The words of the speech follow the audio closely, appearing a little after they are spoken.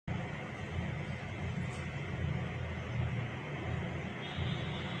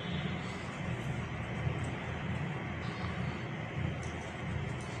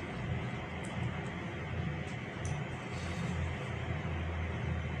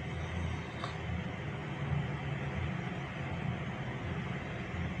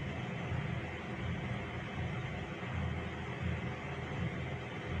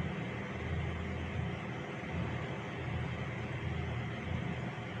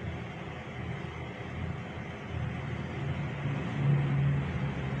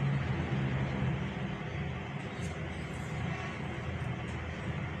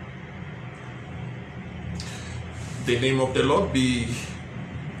The name of the Lord be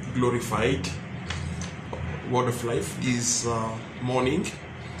glorified. Word of life is morning.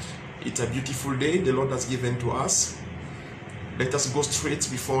 It's a beautiful day the Lord has given to us. Let us go straight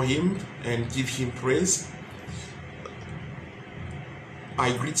before Him and give Him praise.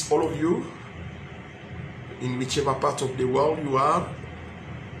 I greet all of you in whichever part of the world you are.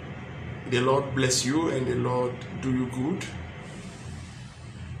 The Lord bless you and the Lord do you good.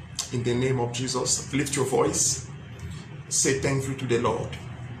 In the name of Jesus, lift your voice. Say thank you to the Lord.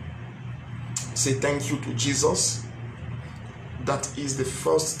 Say thank you to Jesus. That is the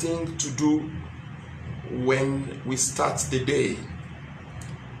first thing to do when we start the day.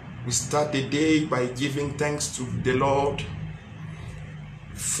 We start the day by giving thanks to the Lord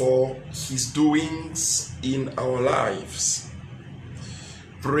for His doings in our lives.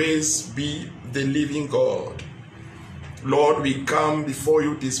 Praise be the living God. Lord, we come before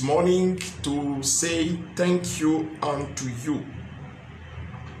you this morning to say thank you unto you.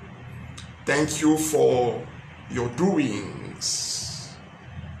 Thank you for your doings,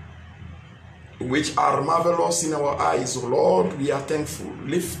 which are marvelous in our eyes. Oh Lord, we are thankful.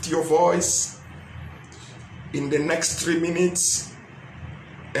 Lift your voice in the next 3 minutes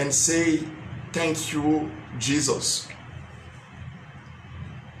and say thank you, Jesus.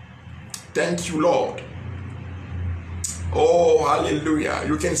 Thank you, Lord. Oh, hallelujah.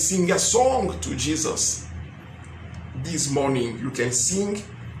 You can sing a song to Jesus this morning. You can sing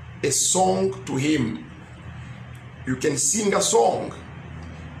a song to Him. You can sing a song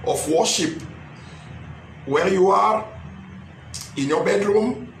of worship where you are in your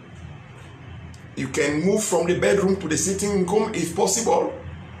bedroom. You can move from the bedroom to the sitting room if possible.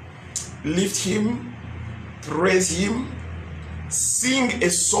 Lift Him, praise Him, sing a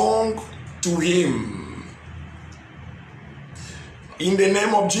song to Him. In the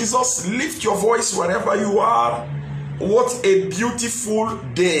name of Jesus, lift your voice wherever you are. What a beautiful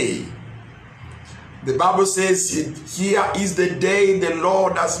day. The Bible says, here is the day the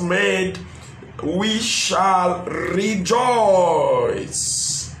Lord has made. We shall rejoice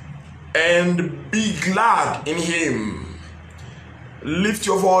and be glad in Him. Lift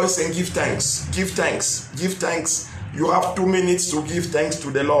your voice and give thanks. Give thanks. Give thanks. You have 2 minutes to give thanks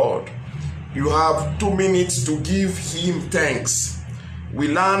to the Lord. You have 2 minutes to give Him thanks. We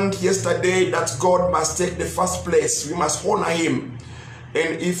learned yesterday that God must take the first place. We must honor Him.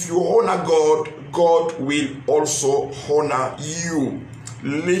 And if you honor God, God will also honor you.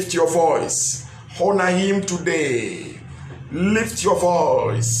 Lift your voice. Honor Him today. Lift your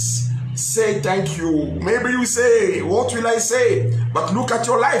voice. Say thank you. Maybe you say, what will I say? But look at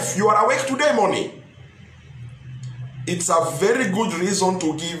your life. You are awake today morning. It's a very good reason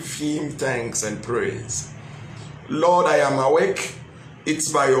to give Him thanks and praise. Lord, I am awake.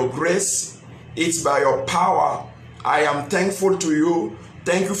 It's by your grace. It's by your power. I am thankful to you.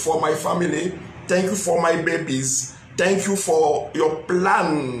 Thank you for my family. Thank you for my babies. Thank you for your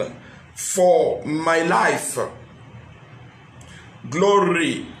plan for my life.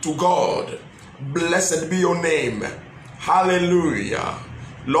 Glory to God. Blessed be your name. Hallelujah.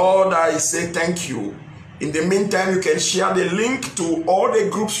 Lord, I say thank you. In the meantime, you can share the link to all the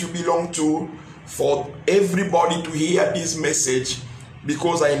groups you belong to for everybody to hear this message,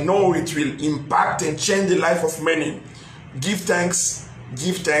 because I know it will impact and change the life of many. Give thanks,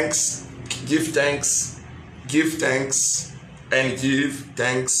 give thanks, give thanks, give thanks, and give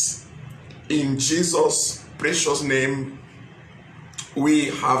thanks. In Jesus' precious name, we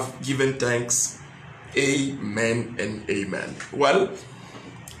have given thanks. Amen and amen. Well,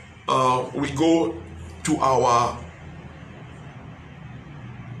 we go to our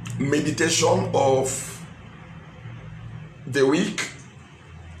meditation of the week.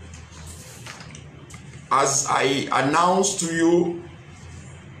 As I announced to you,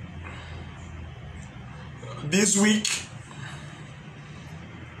 this week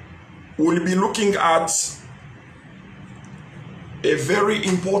we'll be looking at a very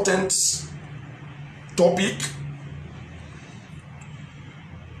important topic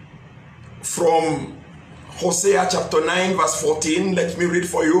from Hosea chapter 9 verse 14. Let me read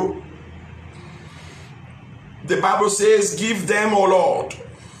for you. The Bible says, give them, O Lord,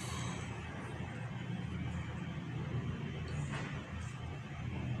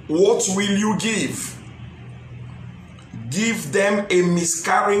 what will you give? Give them a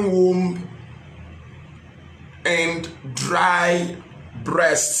miscarrying womb and dry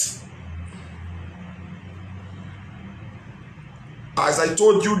breasts. As I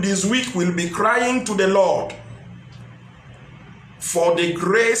told you, this week we'll be crying to the Lord for the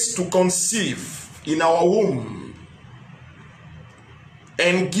grace to conceive in our womb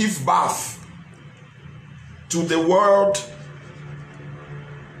and give birth to the world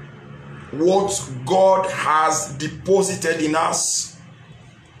what God has deposited in us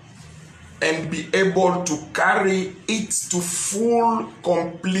and be able to carry it to full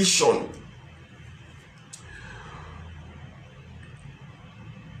completion.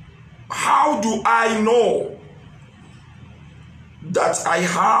 How do I know that I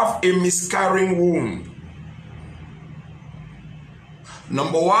have a miscarrying womb?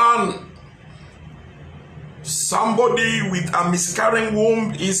 Number one, somebody with a miscarrying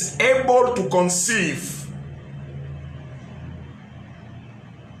womb is able to conceive,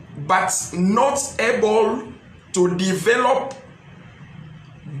 but not able to develop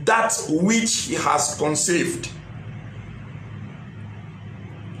that which he has conceived.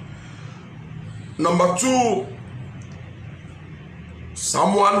 Number two,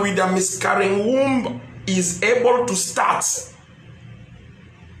 someone with a miscarrying womb is able to start,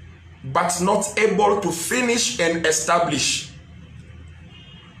 but not able to finish and establish.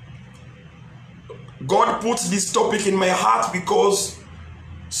 God puts this topic in my heart because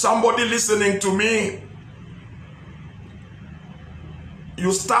somebody listening to me,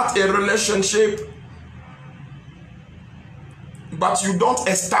 you start a relationship, but you don't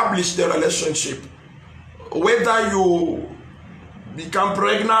establish the relationship. Whether you become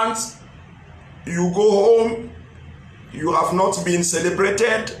pregnant, you go home, you have not been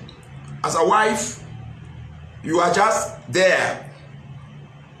celebrated as a wife, you are just there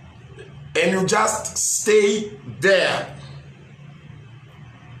and you just stay there.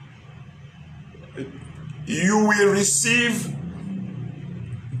 You will receive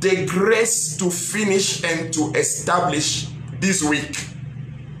the grace to finish and to establish this week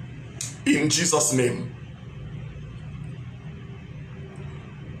in Jesus' name.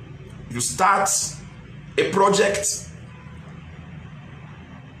 You start a project,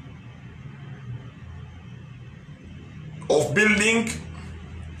 of building,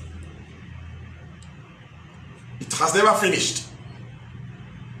 it has never finished.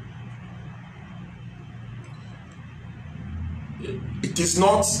 It is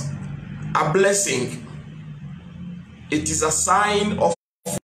not a blessing, it is a sign of,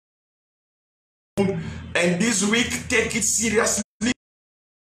 and this week take it seriously.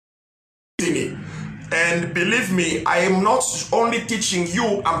 And believe me, I am not only teaching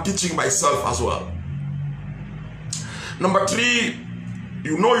you, I'm teaching myself as well. Number three,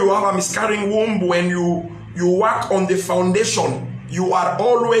 you know you have a miscarrying womb when you work on the foundation. You are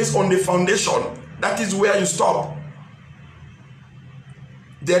always on the foundation. That is where you stop.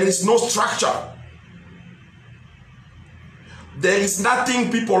 There is no structure. There is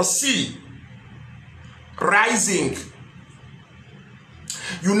nothing people see rising.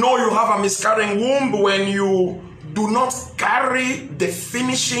 You know you have a miscarrying womb when you do not carry the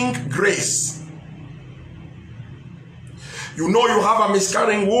finishing grace. You know you have a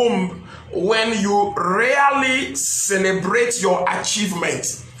miscarrying womb when you rarely celebrate your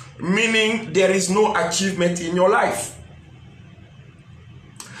achievement, meaning there is no achievement in your life.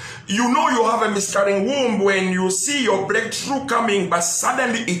 You know you have a miscarrying womb when you see your breakthrough coming, but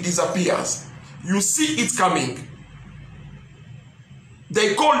suddenly it disappears. You see it coming.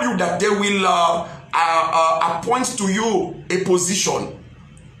 They call you that they will appoint to you a position,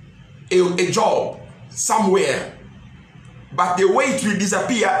 a job somewhere. But the way it will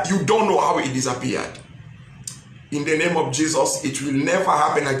disappear, you don't know how it disappeared. In the name of Jesus, it will never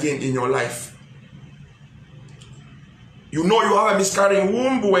happen again in your life. You know you have a miscarrying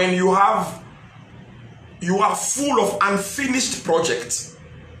womb when you are full of unfinished projects.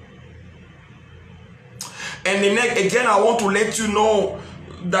 And then again, I want to let you know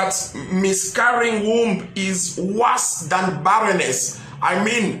that miscarrying womb is worse than barrenness. I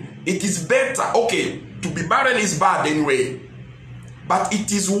mean, it is better. Okay, to be barren is bad anyway, but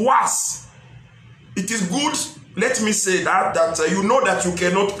it is worse. It is good, let me say that you know that you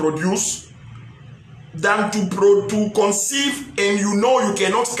cannot produce, than to conceive and you know you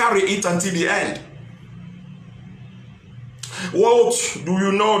cannot carry it until the end. What do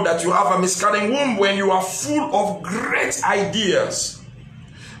you know that you have a miscarrying womb when you are full of great ideas,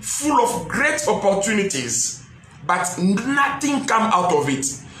 full of great opportunities, but nothing come out of it?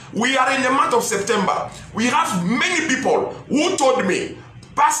 We are in the month of September. We have many people who told me,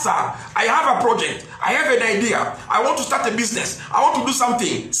 Pastor, I have a project, I have an idea, I want to start a business, I want to do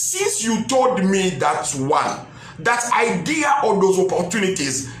something. Since you told me that idea or those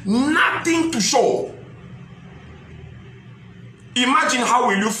opportunities, nothing to show. Imagine how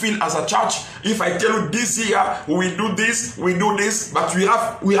will you feel as a church if I tell you this year we do this, but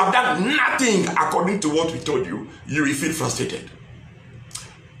we have done nothing according to what we told you. You will feel frustrated.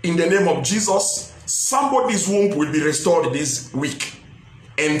 In the name of Jesus, somebody's womb will be restored this week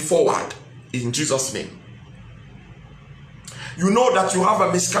and forward in Jesus' name. You know that you have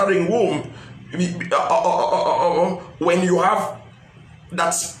a miscarrying womb when you have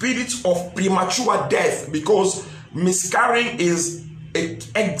that spirit of premature death, because miscarrying is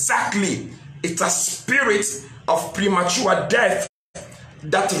exactly, it's a spirit of premature death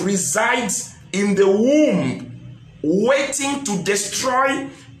that resides in the womb, waiting to destroy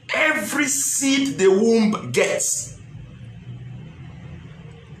every seed the womb gets.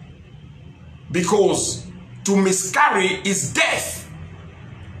 Because to miscarry is death,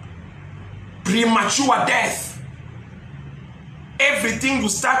 premature death. Everything you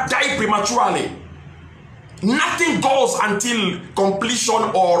start die prematurely. Nothing goes until completion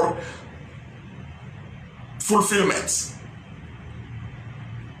or fulfillment.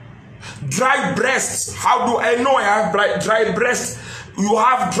 Dry breasts. How do I know I have dry breasts? You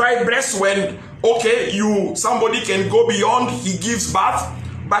have dry breasts when, okay, somebody can go beyond, he gives birth,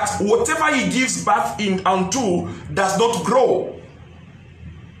 but whatever he gives birth unto does not grow.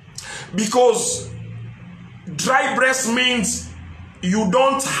 Because dry breast means you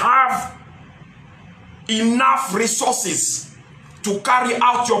don't have enough resources to carry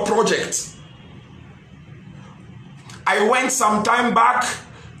out your project. I went some time back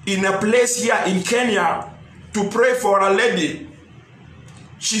in a place here in Kenya to pray for a lady.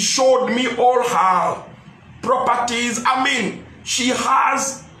 She showed me all her properties. I mean, she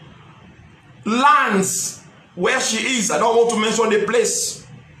has lands where she is. I don't want to mention the place.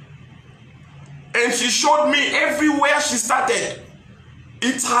 And she showed me everywhere she started.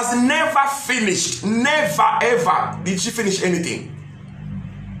 It has never finished. Never ever did she finish anything.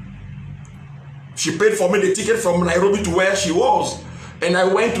 She paid for me the ticket from Nairobi to where she was. And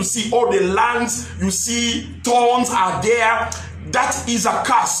I went to see all the lands. You see, thorns are there. That is a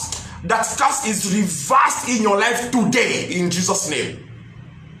curse. That curse is reversed in your life today in Jesus' name.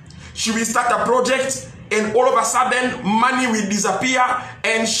 She will start a project and all of a sudden money will disappear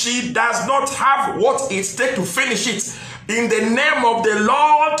and she does not have what it takes to finish it. In the name of the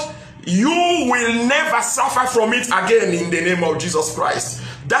Lord, you will never suffer from it again in the name of Jesus Christ.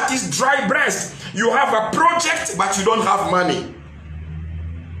 That is dry breast. You have a project but you don't have money.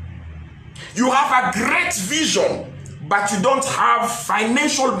 You have a great vision but you don't have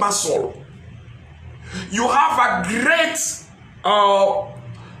financial muscle. You have a great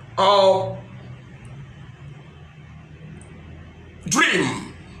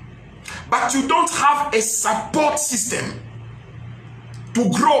dream, but you don't have a support system to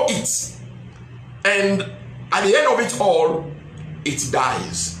grow it. And at the end of it all, it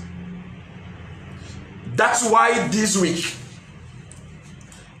dies. That's why this week,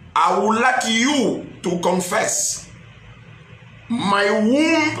 I would like you to confess, my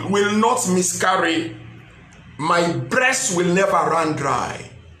womb will not miscarry, my breast will never run dry.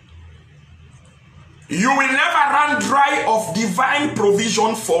 You will never run dry of divine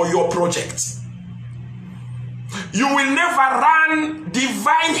provision for your project. You will never run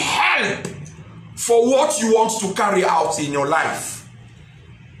divine help for what you want to carry out in your life.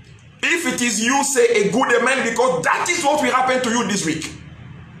 If it is you, say a good amen, because that is what will happen to you this week.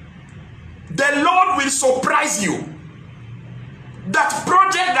 The Lord will surprise you. That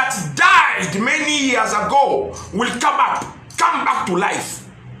project that died many years ago will come back to life.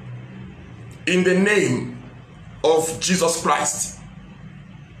 In the name of Jesus Christ.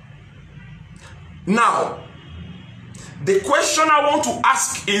 Now, the question I want to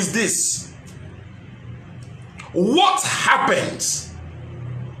ask is this. What happens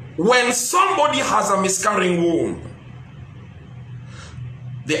when somebody has a miscarrying womb?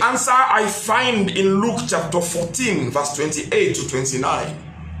 The answer I find in Luke chapter 14, verse 28 to 29.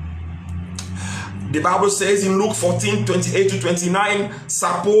 The Bible says in Luke 14, 28 to 29,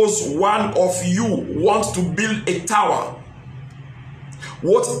 suppose one of you wants to build a tower.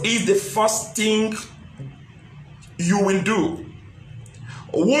 What is the first thing you will do?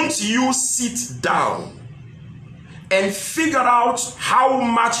 Won't you sit down and figure out how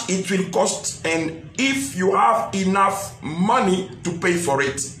much it will cost and if you have enough money to pay for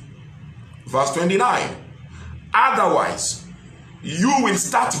it? Verse 29. Otherwise, you will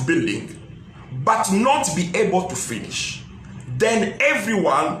start building but not be able to finish. Then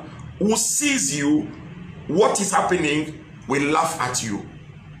everyone who sees you, what is happening, will laugh at you.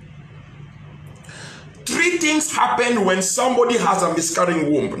 Three things happen when somebody has a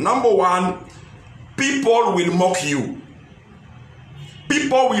miscarrying womb. Number one, people will mock you.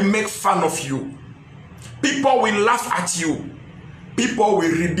 People will make fun of you. People will laugh at you. People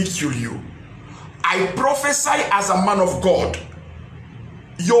will ridicule you. I prophesy as a man of God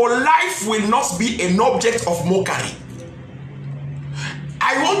your life will not be an object of mockery.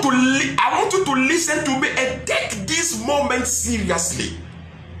 I want you to listen to me and take this moment seriously.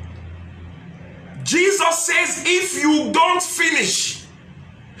 Jesus says, if you don't finish,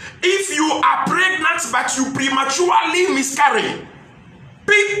 if you are pregnant but you prematurely miscarry,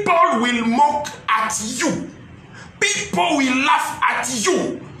 people will mock at you. People will laugh at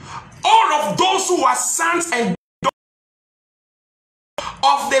you. All of those who are sons and daughters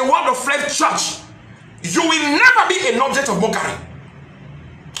of the Word of Life Church, you will never be an object of mockery.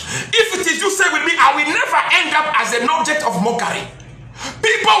 If it is you say with me, I will never end up as an object of mockery.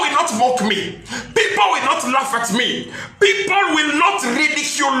 People will not mock me. People will not laugh at me. People will not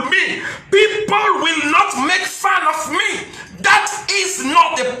ridicule me. People will not make fun of me. That is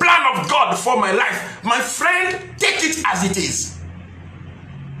not the plan of God for my life. My friend, take it as it is.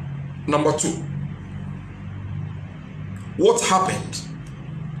 Number 2. What happened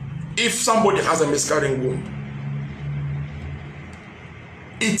if somebody has a miscarrying womb?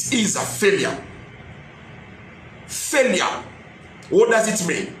 It is a failure. Failure. What does it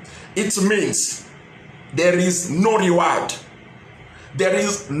mean? It means there is no reward. There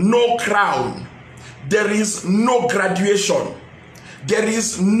is no crown. There is no graduation. There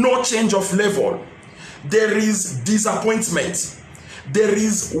is no change of level. There is disappointment. There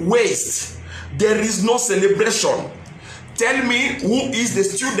is waste. There is no celebration. Tell me, who is the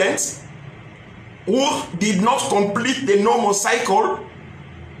student who did not complete the normal cycle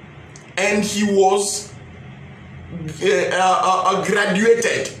and he was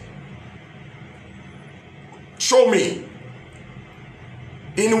graduated? Show me.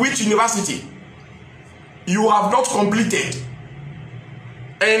 In which university you have not completed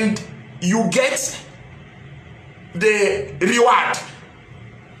and you get the reward?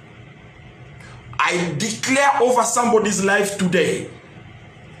 I declare over somebody's life today,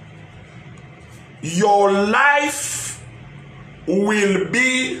 your life will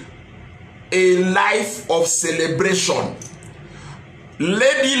be a life of celebration.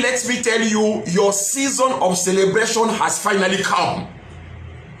 Lady, let me tell you, your season of celebration has finally come.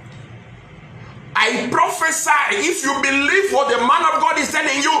 I prophesy, if you believe what the man of God is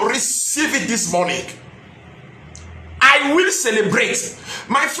telling you, receive it this morning. I will celebrate.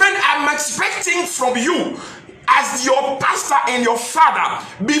 My friend, I'm expecting from you, as your pastor and your father,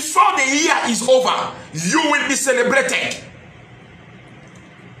 before the year is over, you will be celebrated.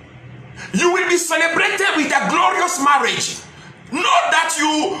 You will be celebrated with a glorious marriage. Not that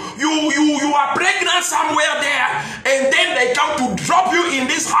you are pregnant somewhere there and then they come to drop you in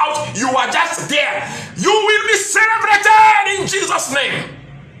this house. You are just there. You will be celebrated in Jesus' name.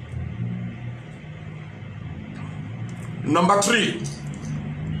 Number 3,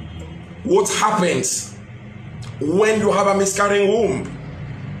 what happens when you have a miscarrying womb?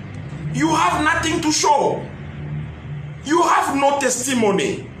 You have nothing to show. You have no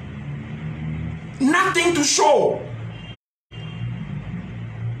testimony. Nothing to show.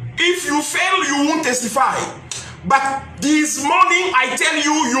 If you fail, you won't testify. But this morning, I tell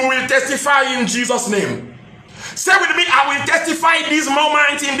you, you will testify in Jesus' name. Say with me, I will testify this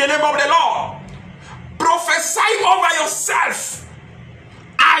moment in the name of the Lord. Prophesy over yourself.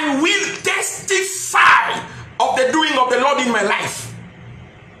 I will testify of the doing of the Lord in my life.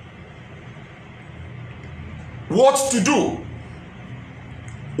 What to do?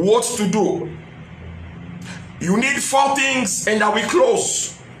 What to do? You need 4 things and I will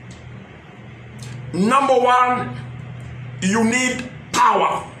close. Number 1, you need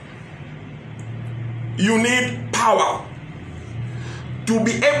power. You need power. To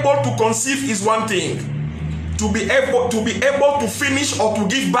be able to conceive is one thing. To be able to finish or to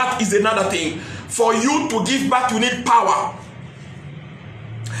give birth is another thing. For you to give birth, you need power.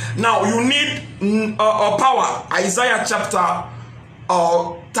 Now you need power. Isaiah chapter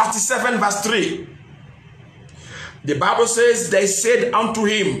 37 verse 3. The Bible says, they said unto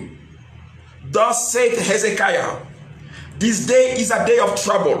him, thus saith Hezekiah, this day is a day of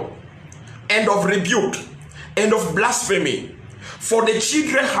trouble, and of rebuke, and of blasphemy. For the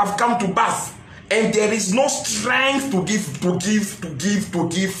children have come to birth, and there is no strength to give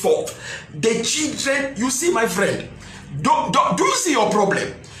forth. The children, you see, my friend, do you see your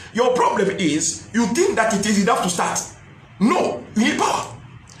problem? Your problem is, you think that it is enough to start. No, you need power.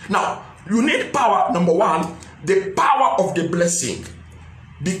 Now, you need power, number 1, the power of the blessing.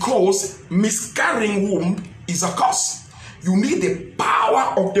 Because miscarrying womb is a curse. You need the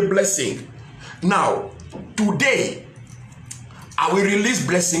power of the blessing. Now, today, I will release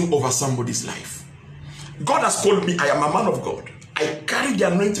blessing over somebody's life. God has called me. I am a man of God. I carry the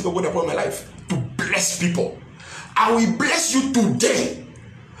anointing of God upon my life to bless people. I will bless you today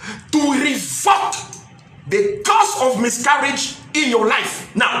to revoke the cause of miscarriage in your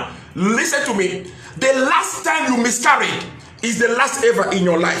life. Now, listen to me. The last time you miscarried is the last ever in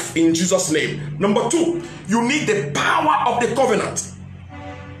your life, in Jesus' name. Number 2, you need the power of the covenant,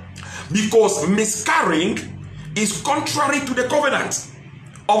 because miscarrying is contrary to the covenant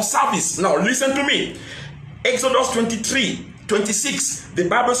of service. Now, listen to me. Exodus 23:26, the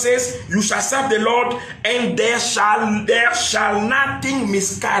Bible says, you shall serve the Lord, and there shall nothing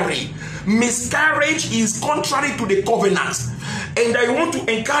miscarry. Miscarriage is contrary to the covenant. And I want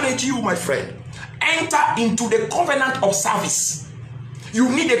to encourage you, my friend, enter into the covenant of service. You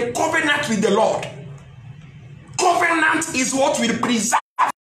need a covenant with the Lord. Covenant is what will preserve.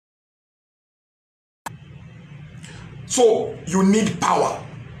 So you need power.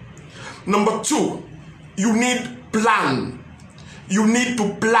 Number 2, you need plan. You need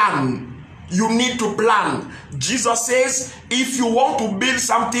to plan. You need to plan. Jesus says, if you want to build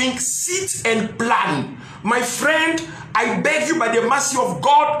something, sit and plan. My friend, I beg you by the mercy of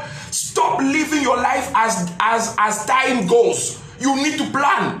God, stop living your life as time goes. You need to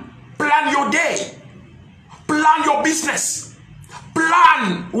plan. Plan your day. Plan your business.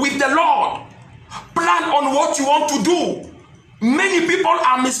 Plan with the Lord. Plan on what you want to do. Many people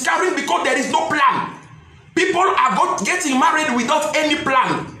are miscarrying because there is no plan. People are getting married without any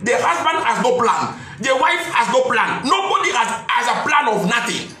plan. The husband has no plan. The wife has no plan. Nobody has a plan of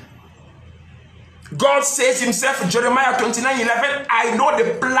nothing. God says himself in Jeremiah 29:11, I know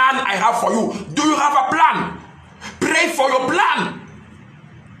the plan I have for you. Do you have a plan? Pray for your plan.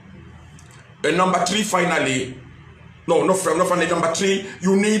 And number 3, finally, not finally, number 3,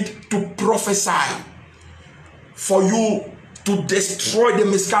 you need to prophesy. For you to destroy the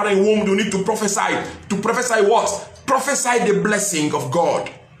miscarrying womb, you need to prophesy. To prophesy what? Prophesy the blessing of God.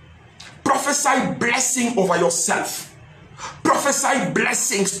 Prophesy blessing over yourself. Prophesy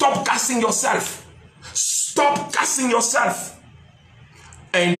blessing. Stop cursing yourself. Stop cursing yourself.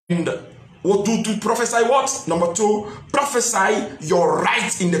 And what to prophesy what? Number 2, prophesy your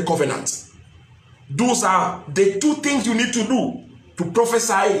rights in the covenant. Those are the 2 things you need to do to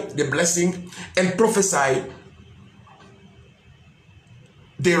prophesy the blessing and prophesy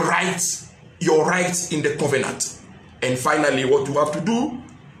the rights, your rights in the covenant. And finally, what you have to do,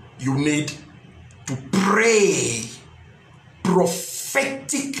 you need to pray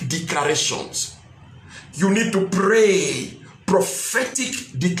prophetic declarations. You need to pray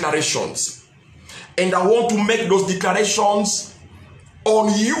prophetic declarations. And I want to make those declarations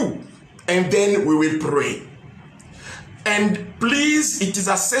on you, and then we will pray. And please, it is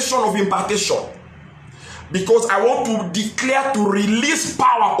a session of impartation, because I want to declare to release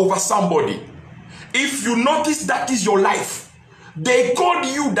power over somebody. If you notice that is your life, they called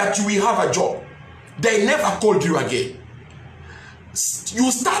you that you will have a job. They never called you again. You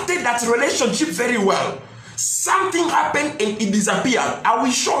started that relationship very well. Something happened and it disappeared. I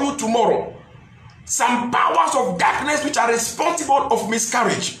will show you tomorrow some powers of darkness which are responsible of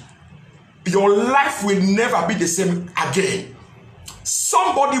miscarriage. Your life will never be the same again.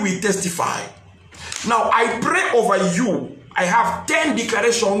 Somebody will testify. Now I pray over you. I have 10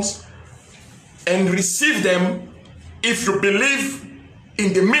 declarations, and receive them if you believe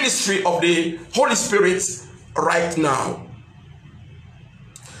in the ministry of the Holy Spirit right now.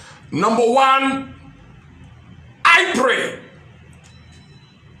 Number 1, I pray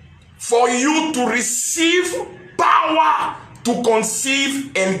for you to receive power to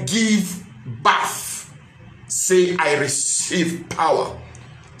conceive and give birth. Say, I receive power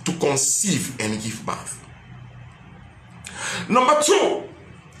to conceive and give birth. Number 2,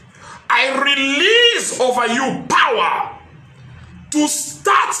 I release over you power to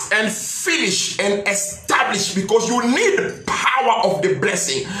start and finish and establish, because you need power of the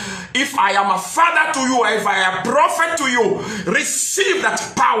blessing. If I am a father to you, if I am a prophet to you, receive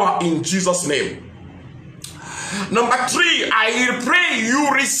that power in Jesus' name. Number 3, I pray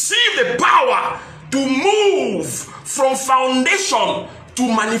you receive the power to move from foundation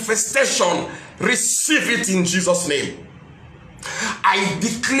to manifestation. Receive it in Jesus' name. I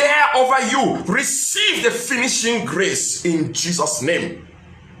declare over you, receive the finishing grace in Jesus' name.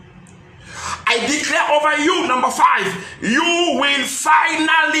 I declare over you, number 5, you will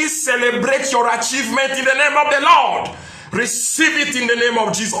finally celebrate your achievement in the name of the Lord. Receive it in the name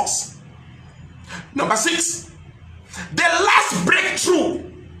of Jesus. Number 6, the last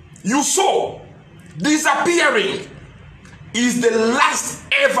breakthrough you saw disappearing is the last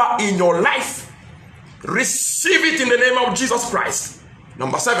ever in your life. Receive it in the name of Jesus Christ.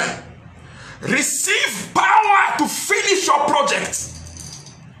 Number 7, receive power to finish your project.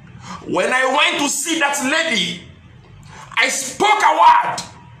 When I went to see that lady, I spoke a word.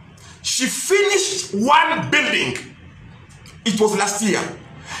 She finished one building. It was last year.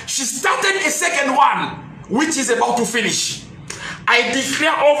 She started a second one, which is about to finish. I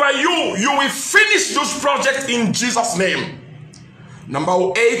declare over you, you will finish this project in Jesus' name. Number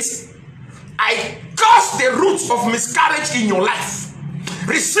 8, I curse the roots of miscarriage in your life.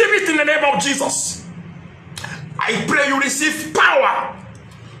 Receive it in the name of Jesus. I pray you receive power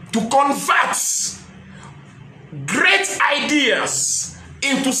to convert great ideas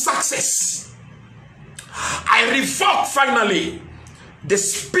into success. I revoke finally the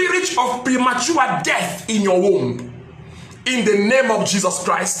spirit of premature death in your womb. In the name of Jesus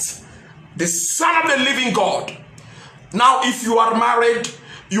Christ, the Son of the living God. Now, if you are married,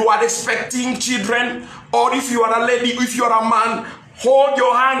 you are expecting children, or if you are a lady, if you are a man, hold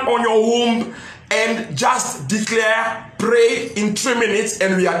your hand on your womb and just declare, pray in 3 minutes,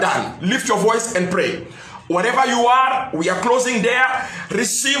 and we are done. Lift your voice and pray. Wherever you are, we are closing there.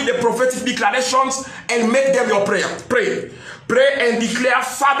 Receive the prophetic declarations and make them your prayer. Pray. Pray and declare,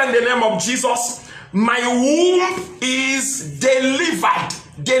 Father, in the name of Jesus, my womb is delivered,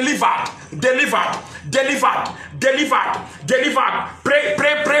 delivered, delivered, delivered, delivered, delivered. Pray,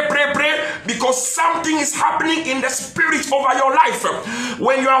 pray, pray, pray, pray, because something is happening in the spirit over your life.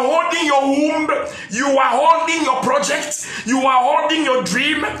 When you are holding your womb, you are holding your project, you are holding your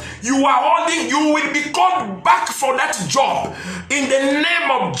dream, you will be called back for that job. In the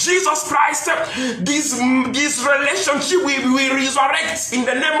name of Jesus Christ, this relationship will resurrect in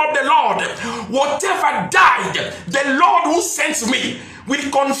the name of the Lord. Whatever died, the Lord who sent me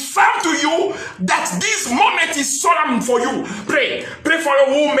will confirm to you that this moment is solemn for you. Pray. Pray for your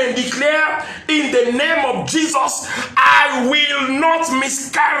womb and declare, in the name of Jesus, I will not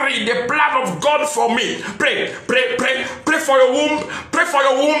miscarry the plan of God for me. Pray. Pray. Pray. Pray for your womb. Pray for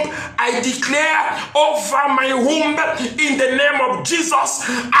your womb. I declare over my womb, in the name of Jesus,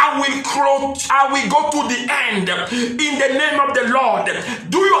 I will go to the end. In the name of the Lord.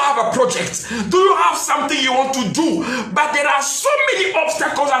 Do you have a project? Do you have something you want to do? But there are so many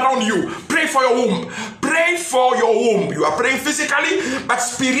obstacles around you. Pray for your womb. Pray for your womb. You are praying physically, but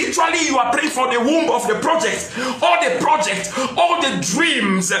spiritually you are praying for the womb of the project, all the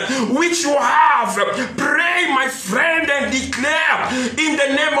dreams which you have. Pray, my friend, and declare, in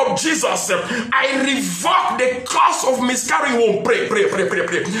the name of Jesus, I revoke the curse of miscarrying womb. Pray, pray, pray, pray,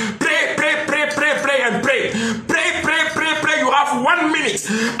 pray, pray, pray, pray, pray, pray, and pray, pray, pray, pray, pray. You have 1 minute.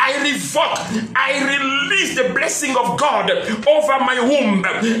 I revoke, I release the blessing of God over my womb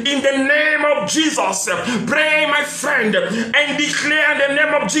in the name of Jesus. Pray, my friend, and declare in the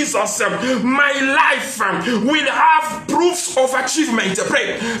name of Jesus, my life will have proofs of achievement.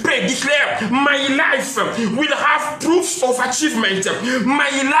 Pray, pray, declare, my life will have proofs of achievement. My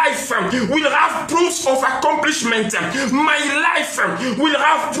life will have proofs of accomplishment. My life will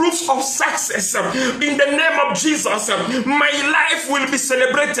have proofs of success. In the name of Jesus, my life will be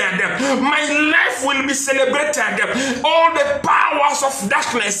celebrated. My life will be celebrated. All the powers of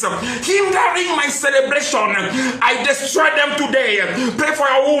darkness hindering my celebration, I destroy them today. Pray for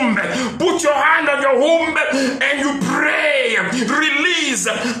your womb. Put your hand on your womb and you pray. Release.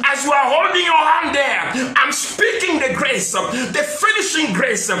 As you are holding your hand there, I'm speaking the grace, the finishing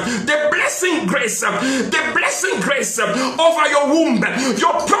grace, the blessing grace over your womb.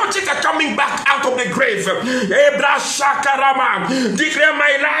 Your project are coming back out of the grave. Declare,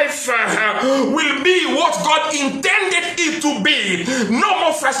 my life will be what God intended it to be. No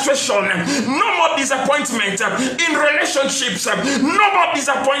more frustration, no more disappointment in relationships, no more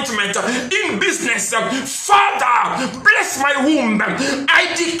disappointment in business. Father, bless my womb.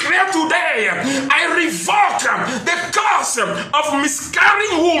 I declare today, I revoke the curse of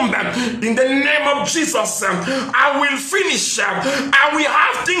miscarrying womb. In the name of Jesus, I will finish. I will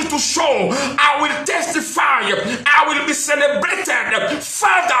have things to show. I will testify. I will be celebrated.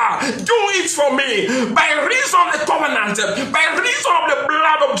 Father, do it for me by reason of the covenant, by reason of the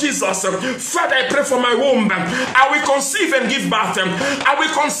blood of Jesus. Father, I pray for my womb. I will conceive and give birth. I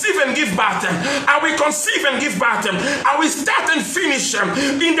will conceive and give birth. I will conceive and give birth. I will start and finish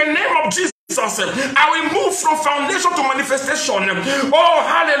in the name of Jesus. I will move from foundation to manifestation. Oh,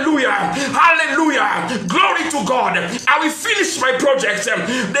 hallelujah, hallelujah, glory to God. I will finish my project.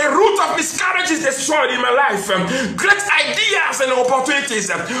 The root of miscarriage is destroyed in my life. Great ideas and opportunities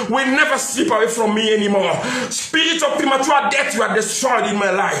will never slip away from me anymore. Spirit of premature death, you are destroyed in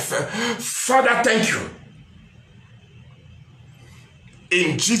my life. Father, thank you.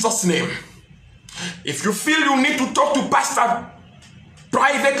 In Jesus' name. If you feel you need to talk to Pastor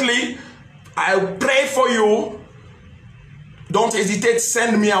privately, I pray for you. Don't hesitate.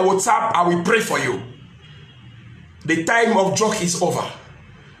 Send me a WhatsApp. I will pray for you. The time of joke is over.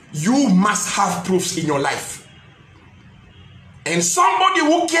 You must have proofs in your life. And somebody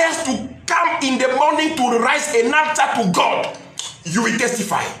who cares to come in the morning to rise an altar to God, you will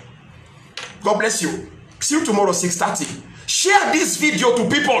testify. God bless you. See you tomorrow 6:30. Share this video to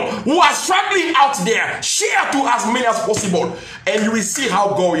people who are struggling out there. Share to as many as possible. And you will see how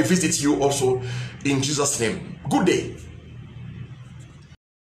God will visit you also in Jesus' name. Good day.